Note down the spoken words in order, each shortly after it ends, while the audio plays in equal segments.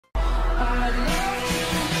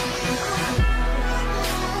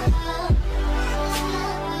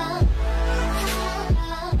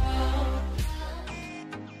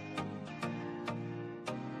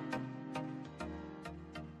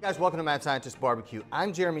guys, welcome to Mad Scientist BBQ.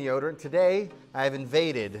 I'm Jeremy Yoder, and today I have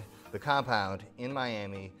invaded the compound in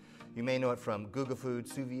Miami. You may know it from Guga Food,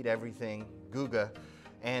 sous vide everything, Guga.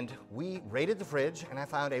 And we raided the fridge and I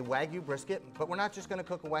found a Wagyu brisket, but we're not just gonna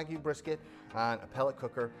cook a Wagyu brisket on a pellet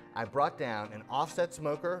cooker. I brought down an offset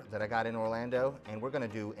smoker that I got in Orlando, and we're gonna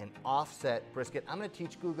do an offset brisket. I'm gonna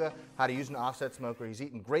teach Guga how to use an offset smoker. He's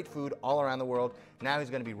eaten great food all around the world. Now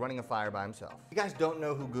he's gonna be running a fire by himself. If you guys don't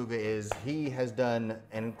know who Guga is, he has done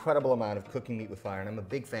an incredible amount of cooking meat with fire, and I'm a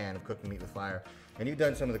big fan of cooking meat with fire. And you've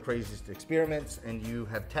done some of the craziest experiments, and you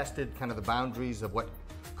have tested kind of the boundaries of what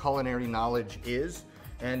culinary knowledge is.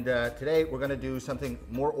 And today we're gonna do something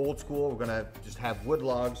more old school. We're gonna just have wood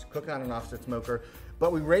logs, cook on an offset smoker.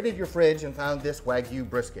 But we raided your fridge and found this Wagyu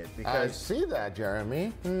brisket because I see that,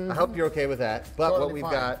 Jeremy. I hope you're okay with that. But Totally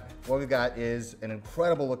what we've got is an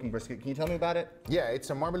incredible looking brisket. Can you tell me about it? Yeah,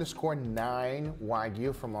 it's a Marvelous Core 9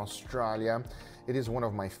 Wagyu from Australia. It is one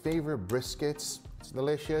of my favorite briskets. It's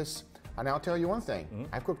delicious. And I'll tell you one thing,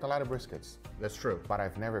 I've cooked a lot of briskets. That's true. But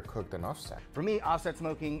I've never cooked an offset. For me, offset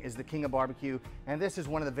smoking is the king of barbecue, and this is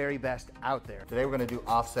one of the very best out there. Today we're gonna do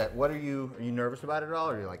offset. Are you nervous about it at all,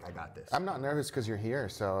 or are you like, I got this? I'm not nervous because you're here,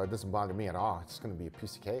 so it doesn't bother me at all. It's gonna be a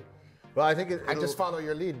piece of cake. Well, I think I just follow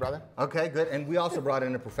your lead, brother. Okay, good. And we also brought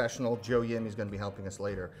in a professional, Joe Yim. He's gonna be helping us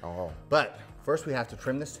later. Oh. But first we have to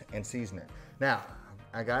trim this and season it. Now,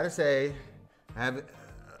 I gotta say, I have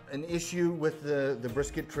an issue with the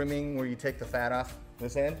brisket trimming where you take the fat off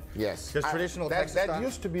this end. Yes. Because traditional Texas that style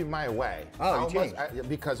used to be my way. Oh, you changed.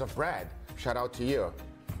 Because of Brad. Shout out to you.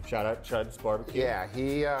 Shout out Chud's Barbecue. Yeah,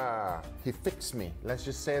 he fixed me. Let's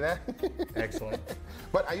just say that. Excellent.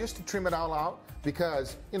 But I used to trim it all out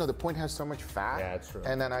because, you know, the point has so much fat. Yeah, it's true.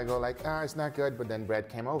 And then I go like, it's not good. But then Brad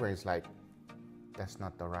came over. He's like, that's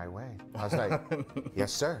not the right way. I was like,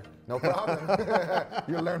 yes, sir. No problem.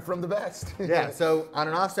 You learn from the best. Yeah, so on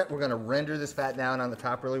an offset, we're gonna render this fat down on the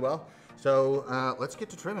top really well. So let's get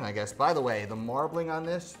to trimming, I guess. By the way, the marbling on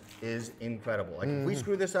this is incredible. Like, if we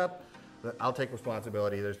screw this up, I'll take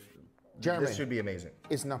responsibility. Jeremy, this should be amazing.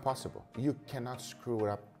 It's not possible. You cannot screw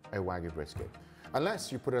up a Wagyu brisket.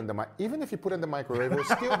 Unless you put it in the even if you put it in the microwave, it'll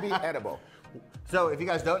still be edible. So if you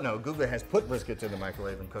guys don't know, Guga has put briskets in the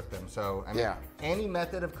microwave and cooked them. So I mean, yeah. Any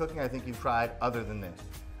method of cooking I think you've tried other than this.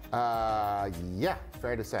 Yeah,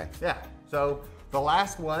 fair to say. Yeah, so the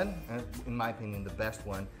last one, in my opinion, the best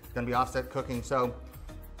one, is gonna be offset cooking. So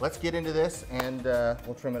let's get into this and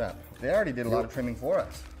we'll trim it up. They already did a lot of trimming for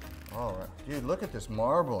us. All right, dude, look at this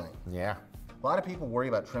marbling. Yeah. A lot of people worry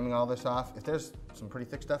about trimming all this off. If there's some pretty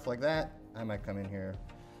thick stuff like that, I might come in here,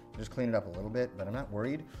 just clean it up a little bit, but I'm not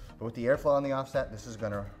worried. But with the airflow on the offset, this is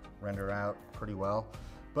gonna render out pretty well.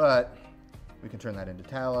 But we can turn that into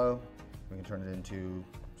tallow. We can turn it into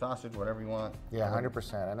sausage, whatever you want. Yeah,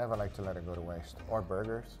 100%. I never like to let it go to waste. Or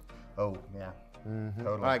burgers. Oh, yeah, totally.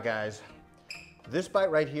 All right, guys. This bite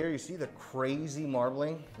right here, you see the crazy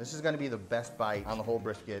marbling? This is gonna be the best bite on the whole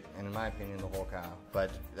brisket, and in my opinion, the whole cow. But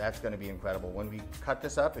that's gonna be incredible. When we cut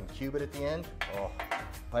this up and cube it at the end, oh.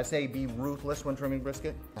 I say be ruthless when trimming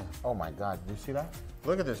brisket. Oh my God, do you see that?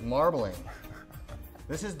 Look at this marbling.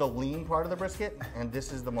 This is the lean part of the brisket, and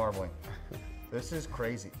this is the marbling. This is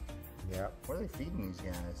crazy. Yeah. What are they feeding these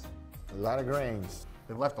guys? A lot of grains.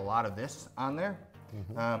 They've left a lot of this on there.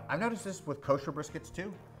 I've noticed this with kosher briskets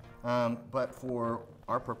too. But for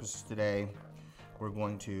our purposes today, we're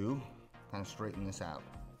going to kind of straighten this out.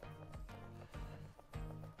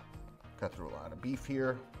 Cut through a lot of beef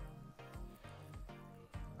here.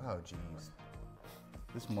 Oh, geez.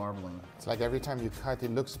 This marbling. It's like every time you cut, it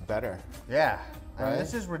looks better. Yeah. Right? I mean,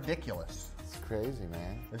 this is ridiculous. It's crazy,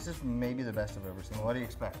 man. This is maybe the best I've ever seen. What do you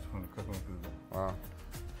expect when you're cooking with Guga? Wow.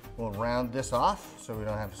 We'll round this off so we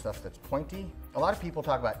don't have stuff that's pointy. A lot of people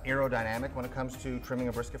talk about aerodynamic when it comes to trimming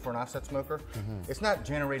a brisket for an offset smoker. It's not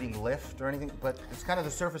generating lift or anything, but it's kind of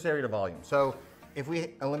the surface area to volume. So if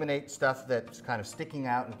we eliminate stuff that's kind of sticking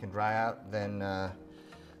out and can dry out, then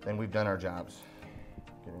we've done our jobs.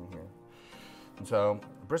 Get in here. And so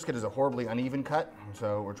brisket is a horribly uneven cut,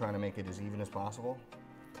 so we're trying to make it as even as possible.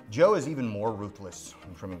 Joe is even more ruthless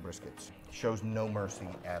in trimming briskets. Shows no mercy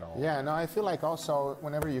at all. Yeah, no, I feel like also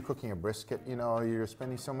whenever you're cooking a brisket, you know, you're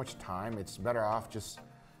spending so much time, it's better off just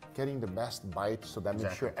getting the best bite so that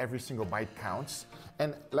makes sure every single bite counts.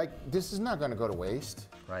 And like, this is not gonna go to waste.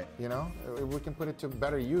 Right. You know, we can put it to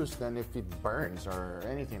better use than if it burns or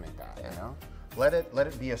anything like that, you know? Let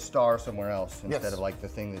it be a star somewhere else instead of like the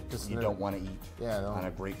thing that just you don't want to eat on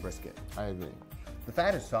a great brisket. I agree. The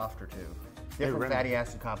fat is softer too. Different fatty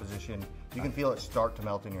acid composition. You can feel it start to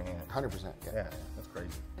melt in your hand. 100%. Yeah, that's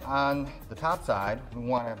crazy. On the top side, we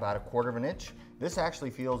want about 1/4 of an inch. This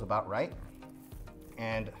actually feels about right.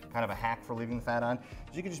 and kind of a hack for leaving the fat on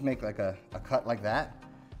is you can just make like a cut like that,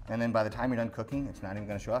 and then by the time you're done cooking, it's not even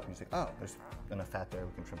gonna show up. You say, oh, there's enough fat there,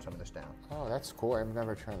 we can trim some of this down. Oh, that's cool. I've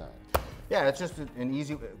never tried that. Yeah, it's just an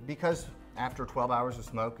easy, because after 12 hours of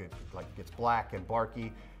smoke, it like gets black and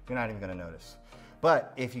barky, you're not even gonna notice.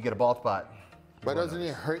 But if you get a bald spot, but doesn't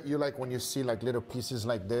it hurt you like when you see like little pieces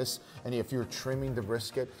like this, and if you're trimming the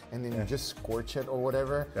brisket and then you just scorch it or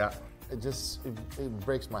whatever? Yeah. It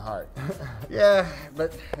breaks my heart. Yeah,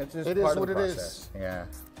 but it's just part of what the it process. is. Yeah.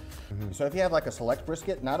 So if you have like a select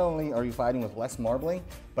brisket, not only are you fighting with less marbling,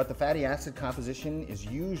 but the fatty acid composition is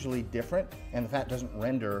usually different, and the fat doesn't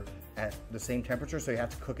render at the same temperature, so you have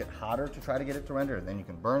to cook it hotter to try to get it to render, and then you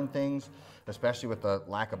can burn things, especially with the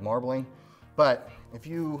lack of marbling. But if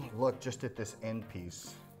you look just at this end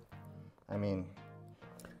piece, I mean,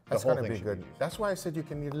 that's gonna be good. That's why I said you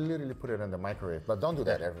can literally put it in the microwave, but don't do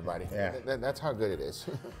that, everybody. Yeah. That's how good it is.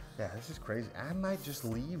 Yeah, this is crazy. I might just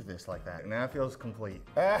leave this like that. Now it feels complete.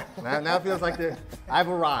 now it feels like I've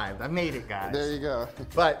arrived. I've made it, guys. There you go.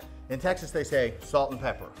 But in Texas, they say salt and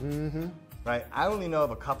pepper. Right? I only know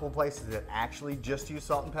of a couple places that actually just use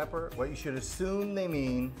salt and pepper. What you should assume they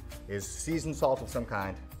mean is seasoned salt of some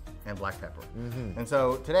kind and black pepper. And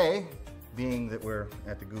so today, being that we're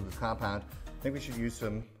at the Guga compound, I think we should use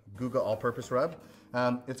some Guga all-purpose rub.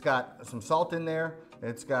 It's got some salt in there.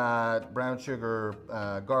 It's got brown sugar,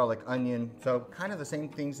 garlic, onion. So kind of the same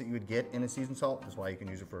things that you would get in a seasoned salt. That's why you can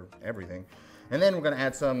use it for everything. And then we're gonna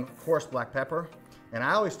add some coarse black pepper. And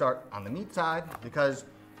I always start on the meat side because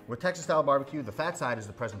with Texas style barbecue, the fat side is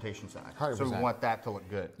the presentation side. 100%. So we want that to look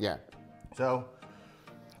good. Yeah. So,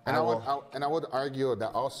 and I would argue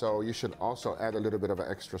that also you should also add a little bit of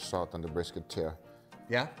extra salt on the brisket too.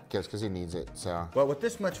 Yeah? Because he needs it, so. Well, with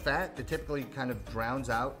this much fat, it typically kind of drowns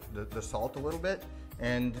out the salt a little bit.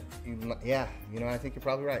 And yeah, you know, I think you're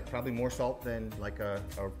probably right. Probably more salt than like a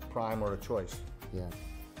prime or a choice. Yeah.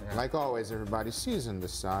 Like always, everybody, season the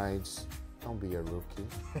sides. Don't be a rookie.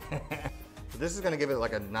 So this is gonna give it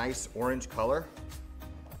like a nice orange color.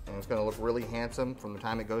 And it's gonna look really handsome from the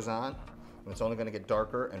time it goes on. And it's only gonna get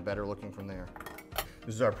darker and better looking from there.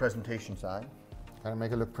 This is our presentation side. Gotta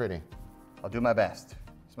make it look pretty. I'll do my best.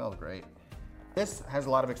 Smells great. This has a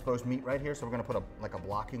lot of exposed meat right here, so we're gonna put like a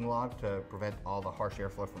blocking log to prevent all the harsh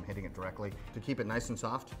airflow from hitting it directly, to keep it nice and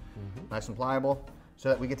soft, nice and pliable, so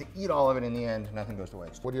that we get to eat all of it in the end, nothing goes to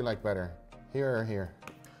waste. What do you like better, here or here?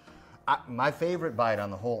 My favorite bite on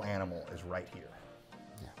the whole animal is right here.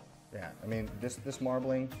 Yeah, I mean, this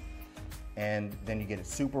marbling, and then you get it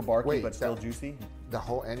super barky, but still juicy. The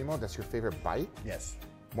whole animal, that's your favorite bite? Yes.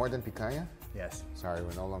 More than picanha? Yes. Sorry,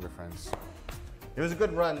 we're no longer friends. It was a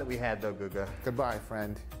good run that we had though, Guga. Goodbye,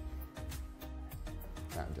 friend.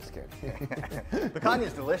 No, I'm just kidding. Picanha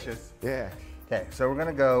is delicious. Yeah. Okay, so we're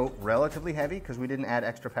gonna go relatively heavy because we didn't add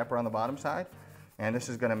extra pepper on the bottom side. And this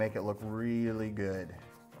is gonna make it look really good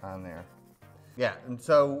on there. Yeah, and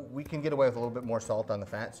so we can get away with a little bit more salt on the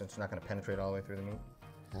fat since it's not gonna penetrate all the way through the meat.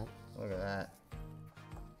 Yep. Look at that.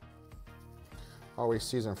 Always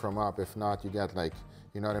season from up. If not, you get like,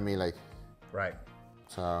 you know what I mean? Like. Right.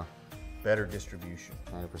 So. Better distribution.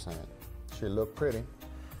 100%. Should look pretty.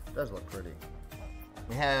 It does look pretty.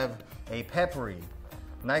 We have a peppery,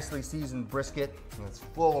 nicely seasoned brisket that's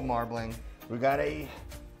full of marbling. We got a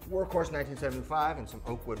Workhorse 1975 and some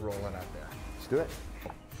oak wood rolling out there. Let's do it.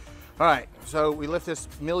 All right, so we lift this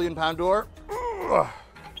million-pound door.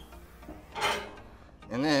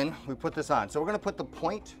 And then we put this on. So we're gonna put the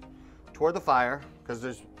point toward the fire because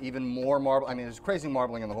there's even more marble. I mean, there's crazy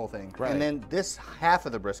marbling in the whole thing. Right. And then this half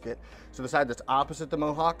of the brisket, so the side that's opposite the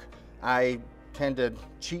mohawk, I tend to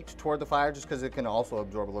cheat toward the fire just because it can also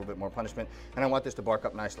absorb a little bit more punishment. And I want this to bark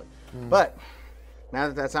up nicely. But now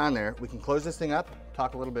that that's on there, we can close this thing up,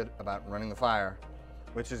 talk a little bit about running the fire,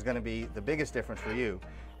 which is gonna be the biggest difference for you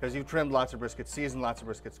because you've trimmed lots of briskets, seasoned lots of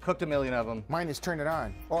briskets, cooked a million of them. Mine is turn it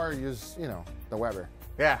on or use, you know, the Weber.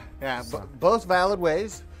 Yeah, yeah, so. Both valid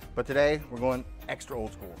ways. But today, we're going extra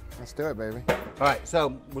old school. Let's do it, baby. All right,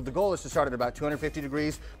 so the goal is to start at about 250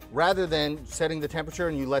 degrees. Rather than setting the temperature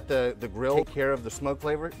and you let the grill take care of the smoke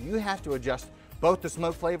flavor, you have to adjust both the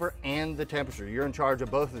smoke flavor and the temperature. You're in charge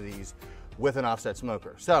of both of these with an offset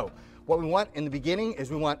smoker. So what we want in the beginning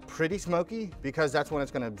is we want pretty smoky because that's when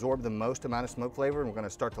it's gonna absorb the most amount of smoke flavor and we're gonna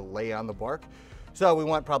start to lay on the bark. So we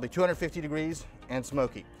want probably 250 degrees and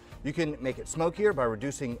smoky. You can make it smokier by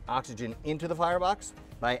reducing oxygen into the firebox,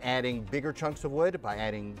 by adding bigger chunks of wood, by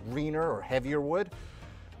adding greener or heavier wood.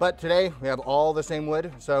 But today we have all the same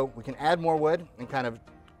wood, so we can add more wood and kind of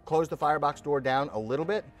close the firebox door down a little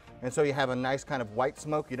bit. And so you have a nice kind of white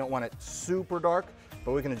smoke. You don't want it super dark,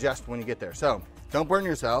 but we can adjust when you get there. So don't burn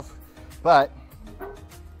yourself, but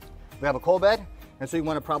We have a coal bed, and so you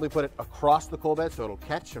want to probably put it across the coal bed so it'll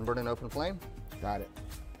catch and burn an open flame. Got it.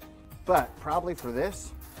 But probably for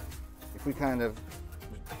this, if we kind of,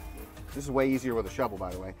 this is way easier with a shovel, by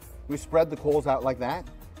the way. We spread the coals out like that,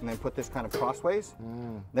 and then put this kind of crossways.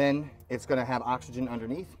 Then it's gonna have oxygen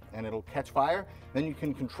underneath, and it'll catch fire. Then you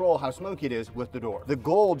can control how smoky it is with the door. The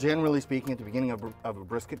goal, generally speaking, at the beginning of a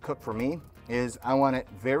brisket cook for me, is I want it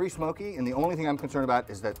very smoky, and the only thing I'm concerned about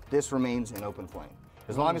is that this remains an open flame.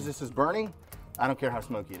 As long as this is burning, I don't care how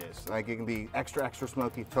smoky it is. Like, it can be extra, extra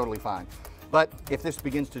smoky, totally fine. But if this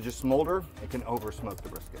begins to just smolder, it can over smoke the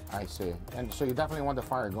brisket. I see. And so you definitely want the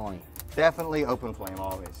fire going. Definitely open flame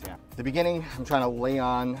always, yeah. At the beginning, I'm trying to lay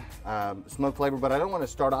on smoke flavor, but I don't want to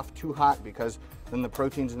start off too hot because then the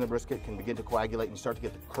proteins in the brisket can begin to coagulate and you start to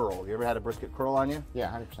get the curl. You ever had a brisket curl on you?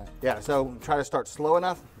 Yeah, 100%. Yeah, so try to start slow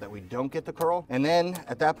enough that we don't get the curl. And then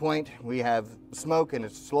at that point, we have smoke and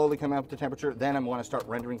it's slowly coming up to temperature. Then I want to start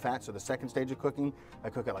rendering fat. So the second stage of cooking, I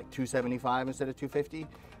cook at like 275 instead of 250.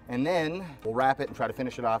 And then we'll wrap it and try to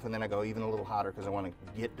finish it off. And then I go even a little hotter because I want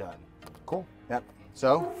to get done. Cool. Yep.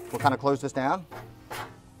 So we'll kind of close this down.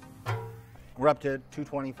 We're up to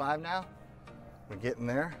 225 now. We're getting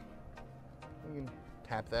there. We can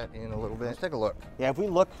tap that in a little bit. Let's take a look. Yeah, if we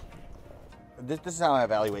look, this is how I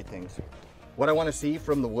evaluate things. What I want to see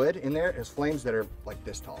from the wood in there is flames that are like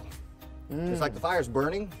this tall. It's like the fire's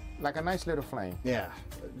burning. Like a nice little flame. Yeah,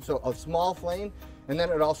 so a small flame, and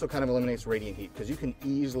then it also kind of eliminates radiant heat because you can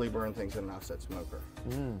easily burn things in an offset smoker.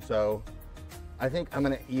 So I think I'm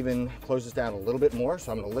gonna even close this down a little bit more.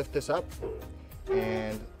 So I'm gonna lift this up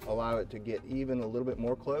and allow it to get even a little bit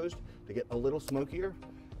more closed to get a little smokier.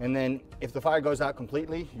 And then if the fire goes out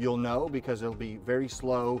completely, you'll know because it'll be very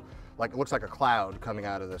slow, like it looks like a cloud coming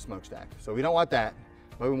out of the smokestack. So we don't want that,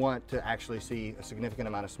 but we want to actually see a significant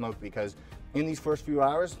amount of smoke because in these first few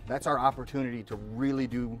hours, that's our opportunity to really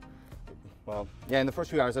do, well, yeah, in the first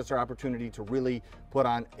few hours, that's our opportunity to really put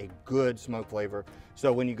on a good smoke flavor.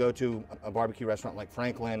 So when you go to a barbecue restaurant like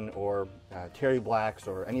Franklin or Terry Black's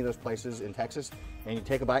or any of those places in Texas, and you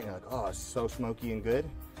take a bite and you're like, oh, it's so smoky and good,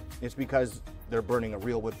 it's because they're burning a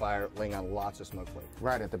real wood fire, laying on lots of smoke flavor.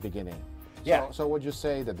 Right at the beginning. Yeah. So would you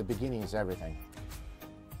say that the beginning is everything?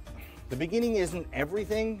 The beginning isn't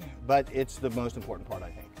everything, but it's the most important part, I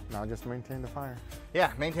think. Now just maintain the fire.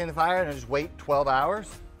 Yeah, maintain the fire and just wait 12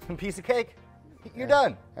 hours. A piece of cake, you're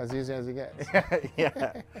done. As easy as it gets.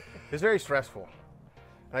 Yeah, it's very stressful.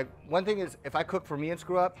 Like, one thing is, if I cook for me and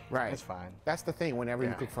screw up, right, it's fine. That's the thing, whenever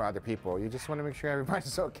you cook for other people, you just want to make sure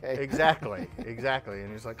everybody's okay. Exactly, exactly.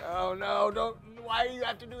 And it's like, oh no, don't, why do you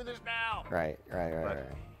have to do this now? Right.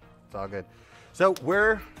 It's all good. So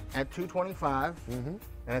we're at 225, and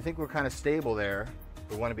I think we're kind of stable there.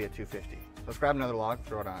 We want to be at 250. Let's grab another log,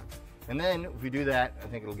 throw it on. And then if we do that, I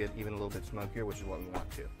think it'll get even a little bit smokier, which is what we want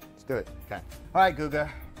to. Let's do it. Okay. All right, Guga.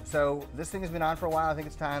 So this thing has been on for a while. I think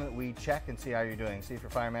it's time that we check and see how you're doing. See if your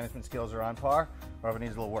fire management skills are on par or if it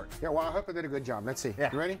needs a little work. Yeah, well, I hope I did a good job. Let's see. Yeah.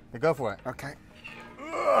 You ready? Yeah, go for it. Okay.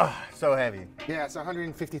 Ugh, so heavy. Yeah, it's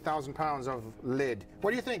 150,000 pounds of lid. What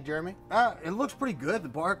do you think, Jeremy? It looks pretty good. The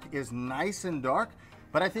bark is nice and dark,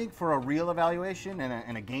 but I think for a real evaluation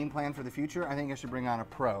and a game plan for the future, I think I should bring on a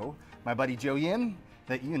pro, my buddy Joe Yim,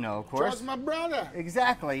 that you know, of course. Joe's my brother.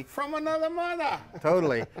 Exactly. From another mother.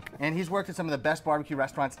 Totally. And he's worked at some of the best barbecue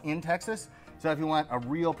restaurants in Texas. So if you want a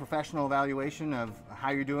real professional evaluation of how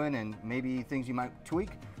you're doing and maybe things you might tweak,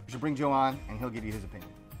 you should bring Joe on and he'll give you his opinion.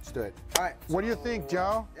 Let's do it. All right. What do you think,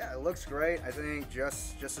 Joe? Yeah, it looks great. I think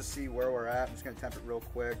just to see where we're at, I'm just gonna temp it real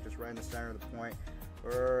quick, just right in the center of the point.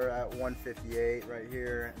 We're at 158 right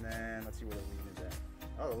here, and then let's see where the lean is at.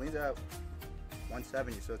 Oh, the lean's at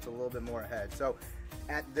 170, so it's a little bit more ahead. So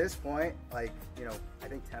at this point, like, you know, I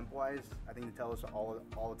think temp-wise, I think to tell us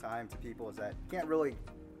all the time to people is that you can't really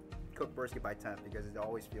cook brisket by temp because it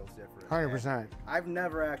always feels different. 100%. I've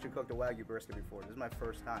never actually cooked a Wagyu brisket before. This is my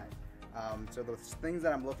first time. So the things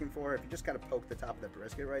that I'm looking for, if you just kind of poke the top of the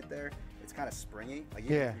brisket right there, it's kind of springy. Like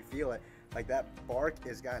you feel it. Like that bark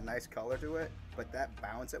has got a nice color to it, but that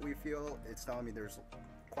bounce that we feel, it's telling me there's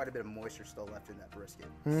quite a bit of moisture still left in that brisket.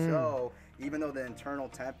 So even though the internal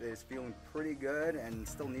temp is feeling pretty good and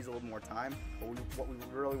still needs a little more time, what we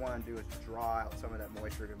really want to do is draw out some of that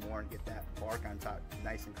moisture a bit more and get that bark on top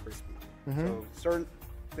nice and crispy. So certain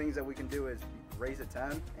things that we can do is raise the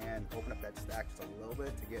temp and open up that stack just a little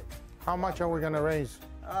bit to get. How much are we gonna raise?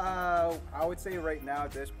 I would say right now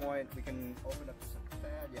at this point we can open up the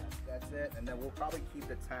pad. Yeah, that's it, and then we'll probably keep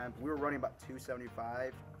the temp. We were running about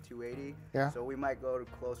 275, 280. Yeah. So we might go to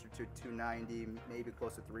closer to 290, maybe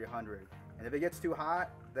close to 300. And if it gets too hot,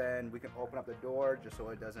 then we can open up the door just so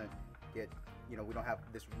it doesn't get, you know, we don't have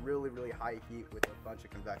this really, really high heat with a bunch of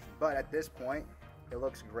convection. But at this point, it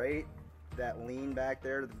looks great. That lean back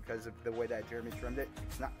there, because of the way that Jeremy trimmed it,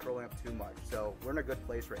 it's not curling up too much. So we're in a good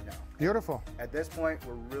place right now. Beautiful. At this point,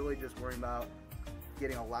 we're really just worrying about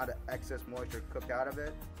getting a lot of excess moisture cooked out of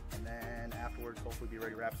it, and then afterwards, hopefully be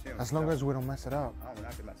ready to wrap soon. As long as we don't mess it up. Oh, we're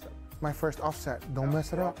not gonna mess it up. My first offset. Don't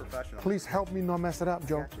mess it we're all up. professional. Please help me not mess it up,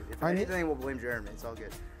 Joe. If anything, we'll blame Jeremy. It's all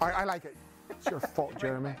good. I like it. It's your fault,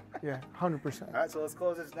 Jeremy. Yeah, 100%. All right, so let's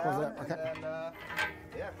close this down, Okay. and then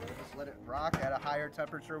yeah, we'll just let it rock at a higher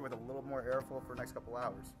temperature with a little more airflow for the next couple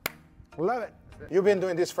hours. Love it. You've been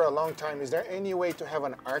doing this for a long time. Is there any way to have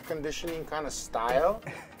an air conditioning kind of style?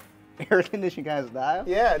 Air conditioning kind of style?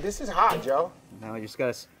 Yeah, this is hot, Joe. No, you just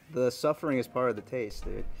gotta. The suffering is part of the taste,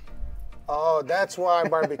 dude. Oh, that's why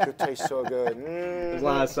barbecue tastes so good. There's a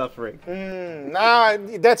lot of suffering. Nah,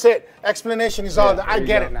 that's it. Explanation is all. I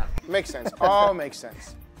get go. it now. Makes sense. All makes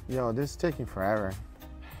sense. Yo, this is taking forever.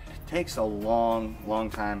 It takes a long, long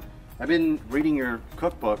time. I've been reading your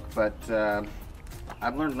cookbook, but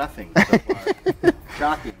I've learned nothing so far.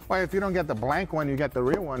 Shocking. Well, if you don't get the blank one, you get the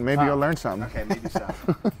real one. Maybe you'll learn something. Okay, maybe so.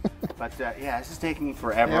 But yeah, this is taking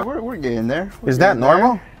forever. Yeah, we're getting there. Is that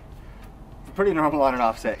normal? Pretty normal on an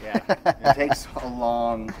offset, yeah. It takes a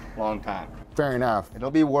long, long time. Fair enough.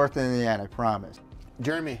 It'll be worth it in the end, I promise.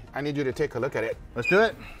 Jeremy, I need you to take a look at it. Let's do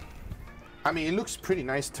it. I mean, it looks pretty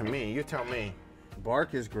nice to me. You tell me.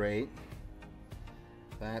 Bark is great.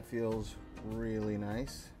 That feels really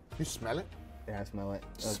nice. You smell it? Yeah, I smell it.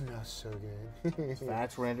 It smells so good.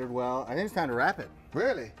 Fat's rendered well. I think it's time to wrap it.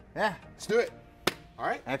 Really? Yeah. Let's do it. All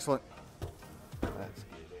right. Excellent. Let's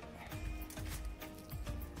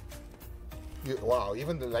Wow,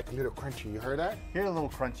 even the like a little crunchy. You heard that? Hear a little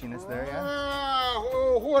crunchiness there, yeah? Ah,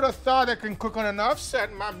 who would have thought I can cook on an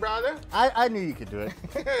offset, my brother? I knew you could do it.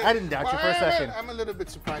 I didn't doubt you for a second. I'm a little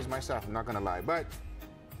bit surprised myself, I'm not gonna lie, but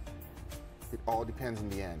it all depends in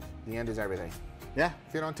the end. The end is everything. Yeah.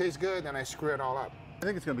 If it don't taste good, then I screw it all up. I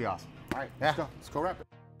think it's gonna be awesome. All right, Yeah. let's go. Let's go wrap it.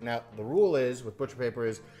 Now, the rule is with butcher paper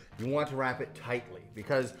is you want to wrap it tightly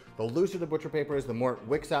because the looser the butcher paper is, the more it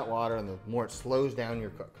wicks out water and the more it slows down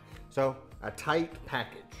your cook. So a tight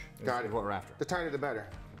package is what we're after. The tighter the better.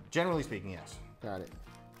 Generally speaking, yes. Got it.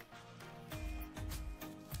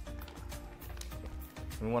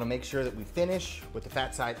 We want to make sure that we finish with the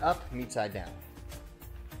fat side up, meat side down.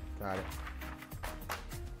 Got it.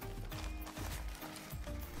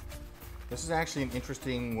 This is actually an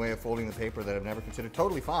interesting way of folding the paper that I've never considered.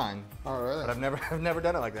 Totally fine. Oh, really? But I've never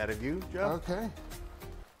done it like that. Have you, Joe? Okay.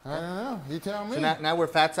 I don't know. You tell me. So now we're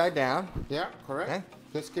fat side down. Yeah, correct. Okay.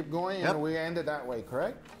 Just keep going, Yep. and we end it that way,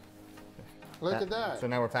 correct? Look at that. So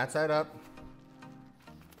now we're fat side up.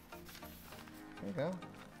 There you go.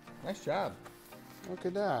 Nice job. Look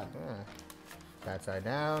at that. Yeah. Fat side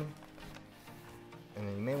down. And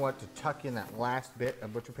then you may want to tuck in that last bit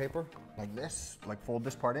of butcher paper like this, like fold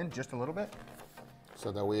this part in just a little bit.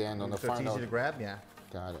 So that we end on the So final. it's easy to grab, yeah,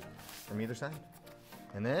 Got it. from either side.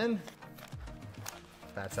 And then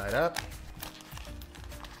fat side up.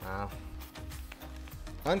 Wow.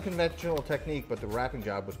 Unconventional technique, but the wrapping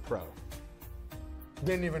job was pro.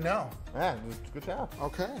 Didn't even know. Yeah, it was a good job.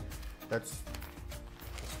 Okay. That's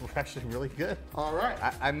actually really good. All right.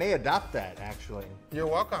 I may adopt that, actually. You're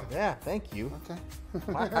welcome. Yeah, thank you. Okay.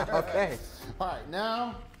 Wow, okay. All right,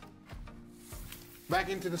 now back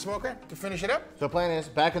into the smoker to finish it up. So the plan is,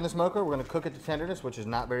 back in the smoker, we're gonna cook it to tenderness, which is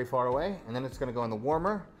not very far away, and then it's gonna go in the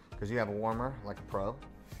warmer, because you have a warmer, like a pro,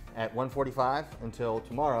 at 145 until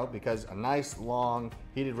tomorrow, because a nice, long,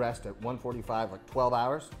 heated rest at 145, like 12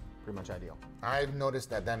 hours, pretty much ideal. I've noticed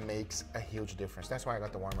that makes a huge difference. That's why I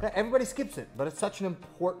got the warmer. Yeah, everybody skips it, but it's such an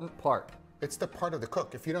important part. It's the part of the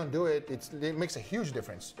cook. If you don't do it, it makes a huge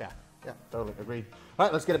difference. Yeah, yeah, totally, agreed. All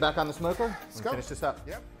right, let's get it back on the smoker. Let's go. Finish this up.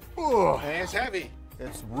 Yep. Ooh, And it's heavy.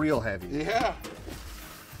 it's real heavy. Yeah.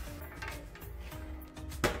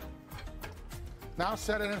 Now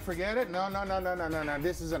set it and forget it? No.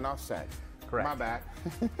 This is an offset. Correct. My bad.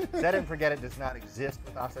 Set it and forget it does not exist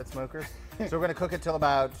with offset smokers. So we're gonna cook it till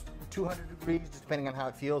about 200 degrees, just depending on how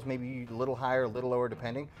it feels, maybe a little higher, a little lower,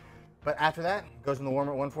 depending. But after that, it goes in the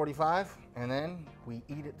warmer at 145, and then we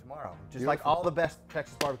eat it tomorrow. Just like all the best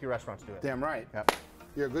Texas barbecue restaurants do it. Damn right. Yep.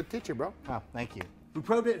 You're a good teacher, bro. Oh, thank you. We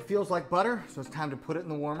probed it, it feels like butter, so it's time to put it in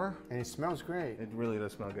the warmer. And it smells great. It really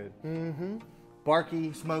does smell good. Mm-hmm.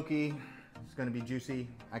 Barky, smoky, it's gonna be juicy.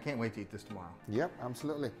 I can't wait to eat this tomorrow. Yep,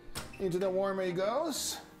 absolutely. Into the warmer he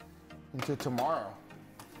goes. Until tomorrow.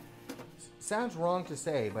 Sounds wrong to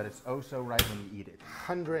say, but it's oh so right when you eat it.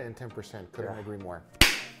 110%. Couldn't agree more.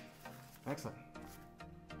 Excellent.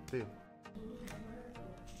 Dude.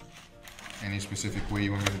 Any specific way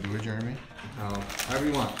you want me to do it, Jeremy? However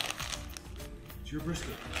you want. It's your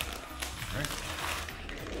brisket. All right.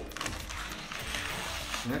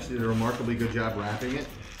 You actually did a remarkably good job wrapping it.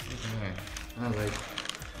 Okay. I was like,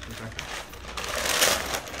 okay.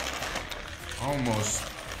 Almost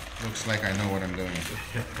looks like I know what I'm doing.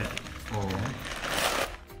 Oh.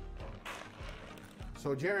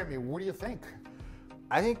 So Jeremy, what do you think?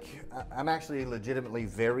 I think I'm actually legitimately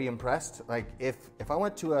very impressed. Like if I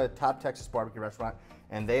went to a top Texas barbecue restaurant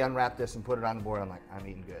and they unwrapped this and put it on the board, I'm like, I'm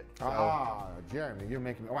eating good. So, Jeremy, you're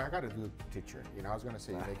making me. Oh, I got to do a teacher. You know, I was going to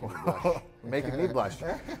say you're making me blush. Making me blush.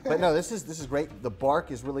 But no, this is great. The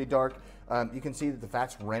bark is really dark. You can see that the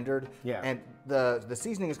fat's rendered. Yeah. And the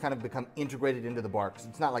seasoning has kind of become integrated into the bark. So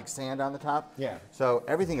it's not like sand on the top. Yeah. So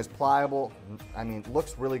everything is pliable. I mean,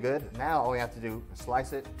 looks really good. Now all we have to do is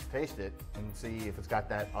slice it, taste it, and see if it's got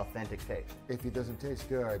that authentic taste. If it doesn't taste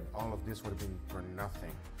good, all of this would have been for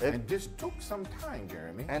nothing. And this took some time,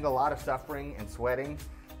 Jeremy. And a lot of suffering and sweating.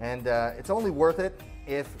 And it's only worth it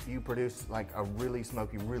if you produce like a really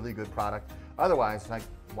smoky, really good product. Otherwise, like,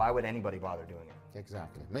 why would anybody bother doing it?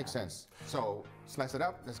 Exactly. Makes sense. So, slice it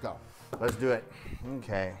up. Let's go. Let's do it.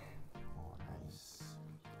 Okay. Oh, nice.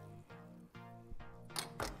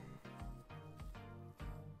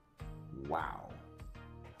 Wow.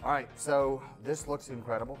 All right, so this looks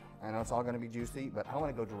incredible. I know it's all gonna be juicy, but I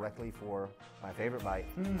wanna go directly for my favorite bite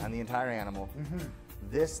on the entire animal.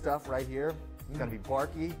 This stuff right here is gonna be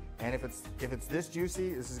barky, and if it's this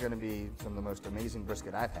juicy, this is gonna be some of the most amazing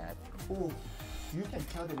brisket I've had. Ooh, you can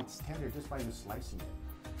tell that it's tender just by you slicing it.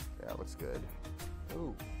 Yeah, looks good.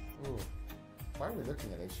 Ooh. Ooh. Why are we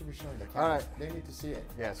looking at it? It should be showing the All camera. right. They need to see it.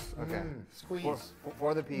 Yes, okay. Squeeze.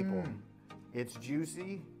 For the people, it's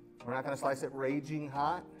juicy. We're not gonna slice it raging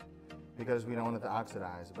hot because we don't want it to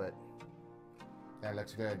oxidize, but That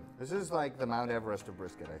looks good. this is like the Mount Everest of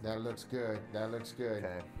brisket, I think. That looks good. That looks good.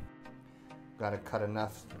 Okay. Gotta cut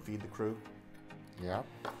enough to feed the crew. Yep.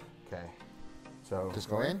 Okay. So Just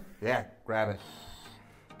go in. yeah, grab it.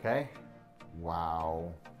 Okay.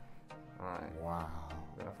 Wow. All right. Wow.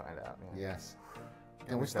 We're gonna find out, man. Yes.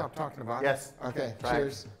 Can we stop talking about Yes. it? Okay. Try it.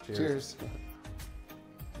 Cheers. Cheers. Cheers.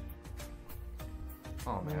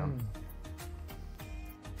 Oh man.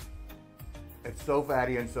 It's so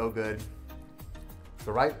fatty and so good.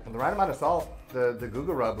 The right amount of salt. The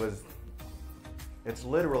Guga rub was. It's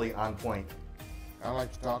literally on point. I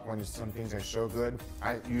like to talk when some things are so good.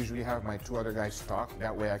 I usually have my two other guys talk.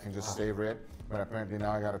 That way I can just savor it. But apparently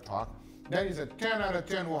now I got to talk. That is a 10 out of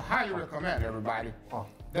 10. We'll highly recommend, everybody. Oh,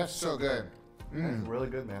 That's so good. it's really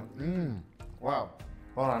good, man. Wow.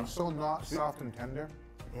 Hold on. So not soft and tender.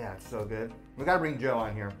 Yeah, it's so good. We gotta bring Joe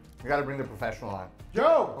on here. We gotta bring the professional on.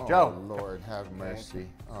 Joe! Joe. Oh, Lord, have mercy.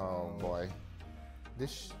 Oh, boy.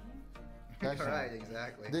 This Right,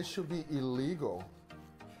 exactly. This should be illegal.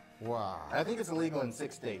 Wow. I think it's illegal in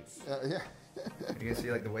 6 states. Yeah. You can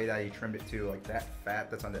see like the way that you trimmed it too, like that fat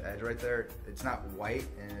that's on the edge right there. It's not white,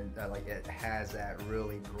 and like it has that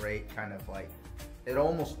really great kind of like it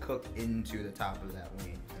almost cooked into the top of that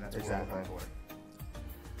wing, and that's what we're looking for.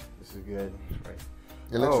 This is good. Right.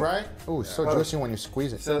 It looks Oh. right? Oh, so Oh. juicy when you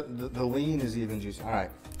squeeze it. So the lean is even juicy. All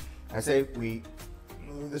right. I say we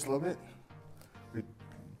move this a little bit. We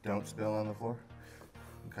don't spill on the floor.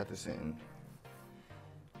 Cut this in.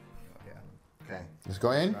 Yeah. Okay. Let's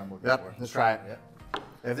go in. That's what I'm looking Yep. for. Let's try it. Yep.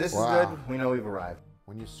 If this Wow. is good, we know we've arrived.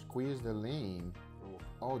 When you squeeze the lean,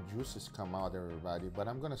 all juices come out, everybody. But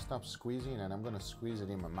I'm gonna stop squeezing and I'm gonna squeeze it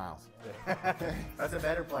in my mouth. That's a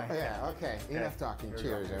better plan. Yeah, okay. Enough talking. Here we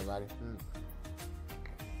Cheers, go. everybody.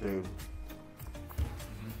 Dude.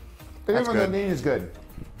 Even good. the lean is good.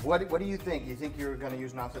 What do you think? You think you're going to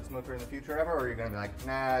use an offset smoker in the future ever, or are you going to be like,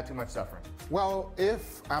 nah, too much suffering? Well,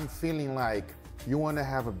 if I'm feeling like you want to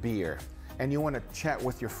have a beer and you want to chat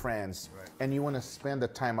with your friends and you want to spend the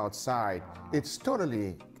time outside, it's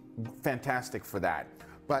totally fantastic for that.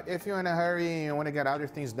 But if you're in a hurry and you want to get other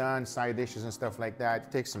things done, side dishes and stuff like that,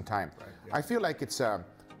 it takes some time. I feel like it's a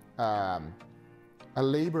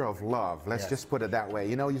labor of love. Let's just put it that way.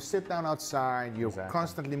 You know, you sit down outside, you're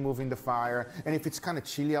constantly moving the fire, and if it's kind of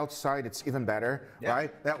chilly outside, it's even better,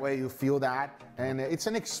 right? That way you feel that, and it's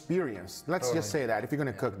an experience. Let's just say that if you're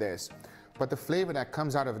gonna cook this. But the flavor that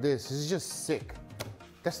comes out of this is just sick.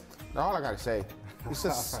 That's all I gotta say. It's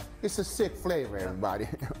a sick flavor, everybody.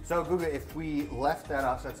 So, Guga, if we left that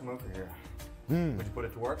offset smoker here, would you put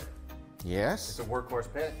it to work? Yes. It's a workhorse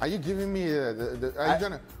pit. Are you giving me are you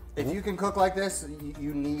gonna? If you can cook like this,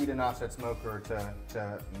 you need an offset smoker to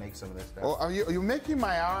make some of this stuff. Oh, are you making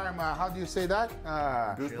my arm? How do you say that?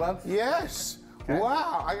 Goosebumps? Yes. Okay.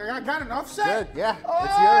 Wow. I got an offset. Good. Yeah. Oh,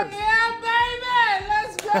 It's yours. yeah, baby.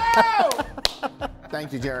 Let's go.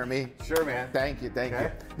 Thank you, Jeremy. Sure, man. Thank you, thank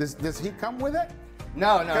you. Does he come with it?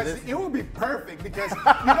 No. Because it will be perfect, because you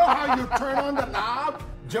know how you turn on the knob?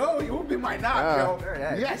 Joe, you will be my knob, Joe. Sure,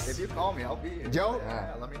 yeah. Yes. If you call me, I'll be here. Joe?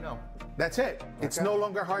 Yeah, let me know. That's it. It's no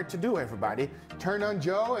longer hard to do, everybody. Turn on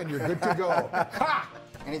Joe and you're good to go. Ha!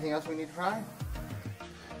 Anything else we need to try?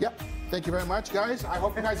 Yep. Thank you very much, guys. I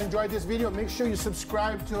hope you guys enjoyed this video. Make sure you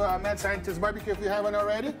subscribe to Mad Scientist BBQ if you haven't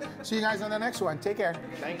already. See you guys on the next one. Take care.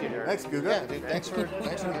 Thank you, Derek. Thanks, Guga. Yeah, dude, thanks for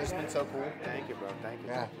this. It's been so cool. Thank you, bro. Thank you.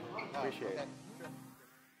 Yeah. Appreciate it.